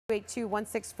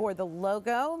82164, the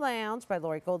Logo Lounge by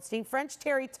Lori Goldstein. French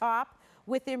terry top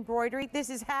with embroidery. This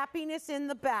is happiness in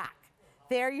the back.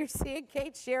 There you're seeing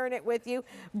Kate sharing it with you.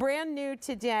 Brand new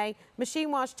today.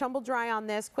 Machine wash, tumble dry on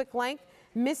this. Quick length.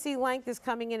 Missy length is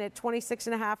coming in at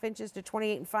 26.5 inches to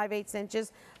 28 5/8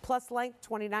 inches. Plus length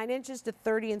 29 inches to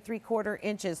 30 3/4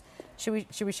 inches. Should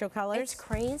we show colors? It's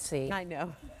crazy. I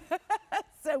know.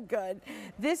 So good.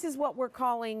 This is what we're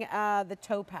calling the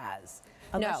topaz.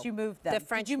 Unless you moved them. The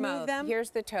French Did you move them?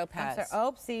 Here's the topaz.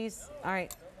 Oopsies. All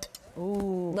right.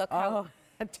 Ooh. Look how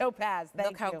topaz.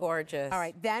 Look how gorgeous. All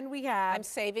right. Then we have. I'm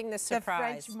saving the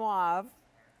surprise. The French mauve.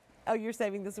 Oh, you're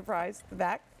saving the surprise. The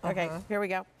back. Okay. Here we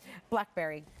go.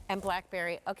 Blackberry. And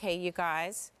blackberry. Okay, you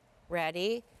guys.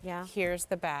 Ready? Yeah. Here's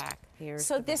the back.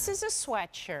 This is a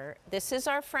sweatshirt. This is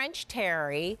our French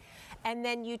terry. And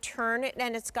then you turn it,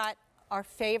 and it's got our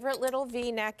favorite little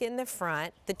V-neck in the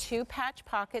front, the 2 patch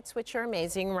pockets, which are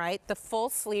amazing, right? The full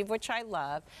sleeve, which I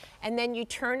love. And then you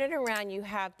turn it around, you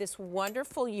have this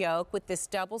wonderful yoke with this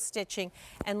double stitching,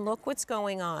 and look what's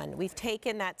going on. We've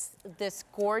taken this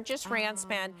gorgeous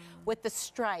ranspan with the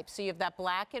stripe, so you have that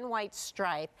black and white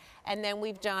stripe, and then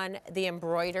we've done the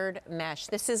embroidered mesh.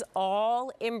 This is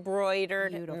all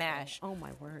embroidered mesh. Oh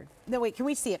my word. No, wait, can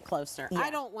we see it closer? Yeah.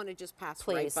 I don't want to just pass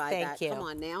Please, right by thank that. you. Come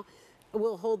on now.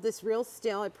 We'll hold this real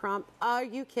still, I promise. Are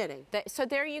you kidding? So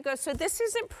there you go. So this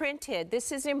isn't printed.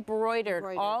 This is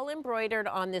embroidered, all embroidered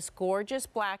on this gorgeous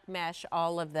black mesh,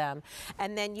 all of them.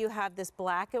 And then you have this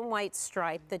black and white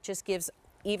stripe that just gives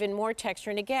even more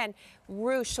texture. And again,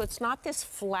 ruche, so it's not this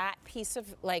flat piece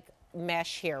of like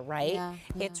mesh here, right? Yeah,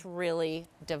 yeah. It's really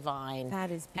divine.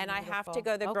 That is beautiful. And I have to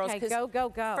go, the girls. Okay,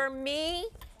 go. For me,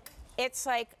 it's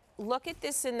like, look at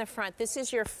this in the front. This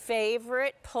is your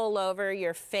favorite pullover,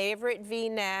 your favorite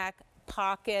V-neck,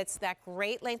 pockets, that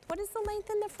great length. What is the length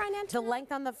in the front end? The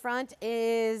length on the front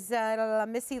is,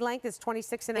 Missy length is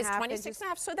 26.5 inches.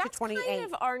 26.5, so that's 28. kind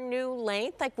of our new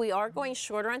length. Like we are going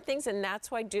shorter on things, and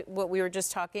that's why what we were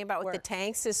just talking about with the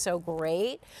tanks is so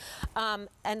great.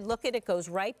 And look at it, goes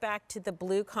right back to the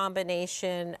blue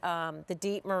combination, the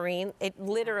deep marine. It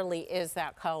literally is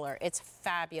that color. It's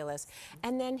fabulous.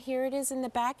 And then here it is in the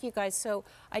back, you guys. So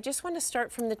I just want to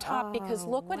start from the top because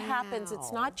look what happens.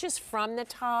 It's not just from the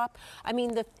top. I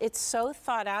mean, it's so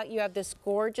thought out. You have this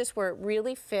gorgeous where it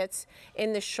really fits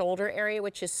in the shoulder area,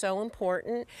 which is so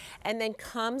important, and then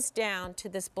comes down to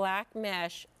this black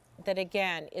mesh that,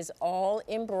 again, is all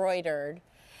embroidered.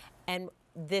 And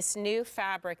this new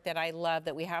fabric that I love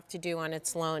that we have to do on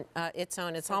its own,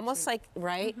 it's almost like,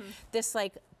 right? This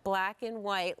like black and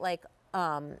white, like,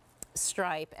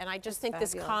 stripe. And I just think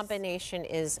this combination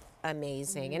is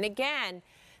amazing. And again,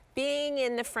 being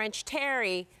in the French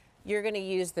terry, you're going to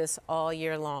use this all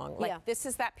year long. Like this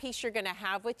is that piece you're going to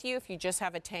have with you if you just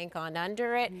have a tank on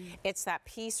under it. It's that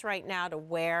piece right now to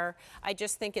wear. I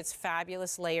just think it's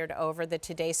fabulous layered over the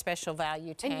Today Special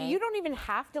Value tank. And you don't even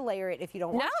have to layer it if you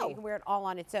don't want to. You can wear it all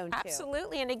on its own, too.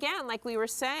 Absolutely. And again, like we were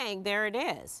saying, there it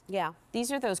is. Yeah.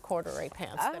 These are those corduroy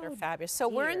pants that are fabulous. So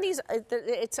we're in these,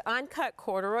 it's uncut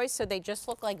corduroy, so they just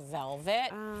look like velvet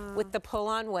with the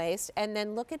pull-on waist. And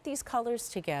then look at these colors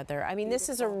together. I mean, this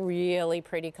is a really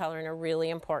pretty color and a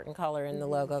really important color in the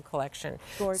logo collection.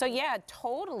 Gorgeous. So yeah,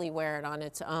 totally wear it on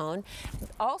its own.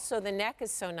 Also, the neck is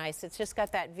so nice. It's just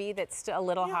got that V that's still a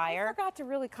little higher. I forgot to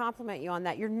really compliment you on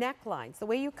that. Your necklines, the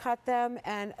way you cut them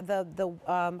and the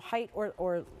height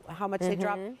or how much they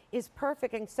drop is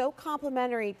perfect and so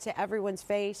complimentary to everyone's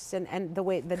face and the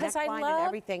way the neckline and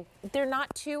everything. They're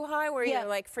not too high where you're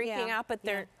like freaking out, but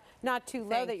they're not too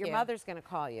low that your mother's going to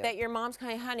call you. That your mom's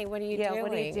kind of, honey, what are you doing?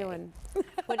 What are you doing?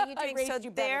 What are you doing? So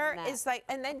you there is like,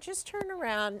 and then just turn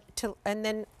around and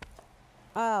then.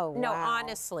 Oh, no,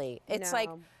 honestly, it's like,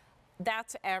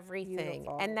 that's everything.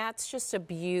 Beautiful. And that's just a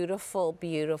beautiful,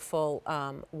 beautiful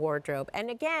wardrobe. And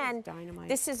again,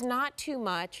 this is not too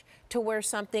much to wear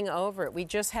something over it. We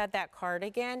just had that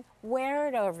cardigan. Wear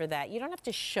it over that. You don't have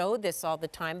to show this all the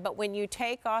time, but when you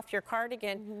take off your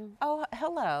cardigan, oh,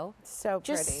 hello. So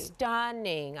pretty. Just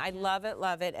stunning. I love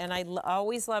it, and I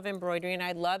always love embroidery, and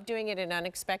I love doing it in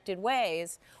unexpected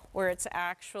ways where it's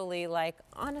actually like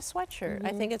on a sweatshirt.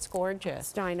 I think it's gorgeous.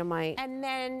 It's dynamite. And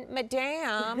then,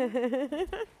 Madame,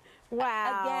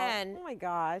 wow. Again, oh my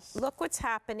gosh. Look what's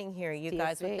happening here, you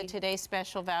guys, with the Today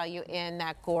Special Value in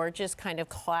that gorgeous kind of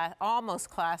almost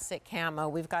classic camo.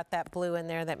 We've got that blue in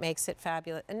there that makes it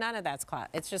fabulous. And none of that's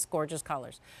it's just gorgeous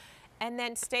colors. And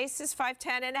then Stace is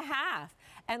 5'10.5".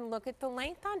 And look at the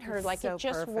length on her. Like it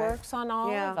just works on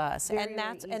all of us. Very,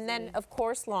 and then of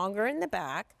course longer in the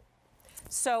back.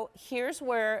 So here's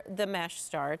where the mesh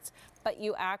starts, but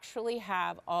you actually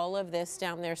have all of this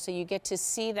down there, so you get to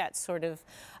see that sort of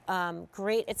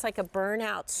Great. It's like a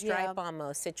burnout stripe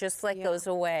almost. It just like goes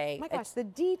away. Oh my gosh, the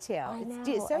detail.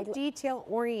 It's so detail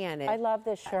oriented. I love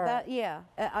this shirt.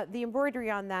 The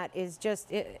embroidery on that is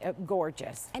just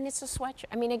gorgeous. And it's a sweatshirt.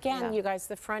 I mean, again, you guys,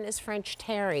 the front is French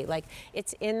terry. Like,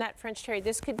 it's in that French terry.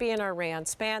 This could be in our rayon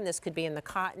span. This could be in the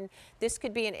cotton. This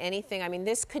could be in anything. I mean,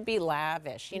 this could be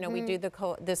lavish. You know, we do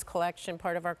this collection,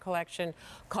 part of our collection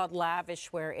called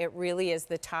Lavish, where it really is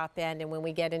the top end. And when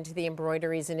we get into the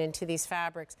embroideries and into these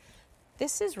fabrics,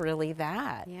 this is really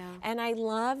that. Yeah. And I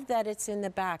love that it's in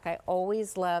the back. I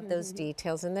always love those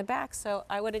details in the back. So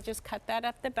I would have just cut that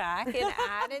up the back and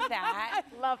added that.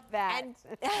 I love that. And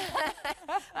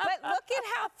but look at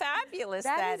how fabulous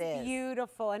that is. That is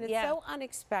beautiful, and it's so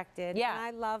unexpected. Yeah. And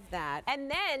I love that.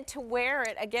 And then to wear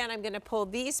it, again, I'm going to pull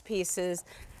these pieces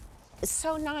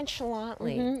so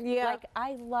nonchalantly. Like,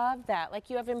 I love that. Like,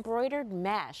 you have embroidered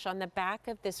mesh on the back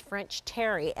of this French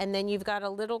terry, and then you've got a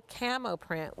little camo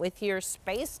print with your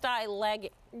space dye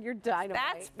leg. You're dynamite.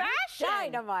 That's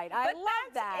fashion. Dynamite. I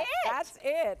love that. That's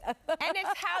it. And it's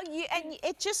how you, and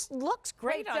it just looks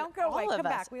great on don't go away. all of Come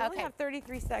us. back. We only have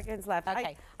 33 seconds left.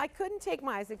 Okay. I couldn't take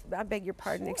my eyes, I beg your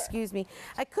pardon, excuse me.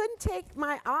 I couldn't take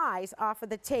my eyes off of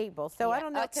the table. So I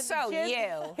don't know. Can So the Jim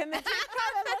you. come and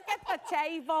look at the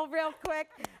table real quick?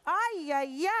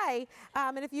 Ay.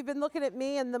 And if you've been looking at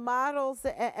me and the models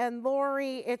and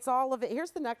Lori, it's all of it.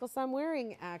 Here's the necklace I'm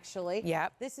wearing, actually.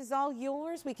 Yep. This is all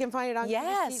yours. We can find it on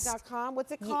QVC.com.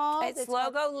 What's it called? It's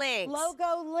Logo Links.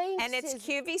 Logo Links. And it's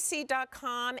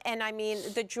QVC.com. And I mean,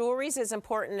 the jewelry's as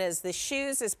important as the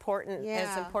shoes, as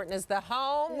important as the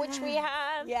home, which we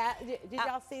have. Yeah. Did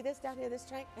y'all see this down here, this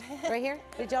tank? Right here?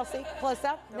 Did y'all see? Close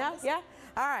up? No? Yeah?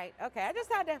 All right. Okay. I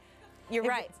just had to. You're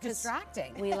right. It's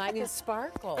distracting. We like the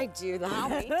sparkle. I do that. Oh,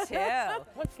 me too.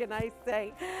 What can I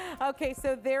say? Okay,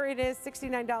 so there it is,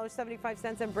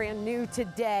 $69.75 and brand new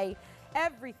today.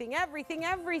 Everything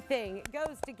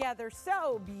goes together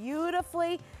so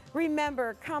beautifully.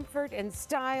 Remember, comfort and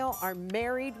style are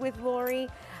married with Lori.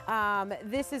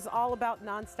 This is all about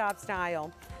nonstop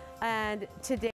style. And today,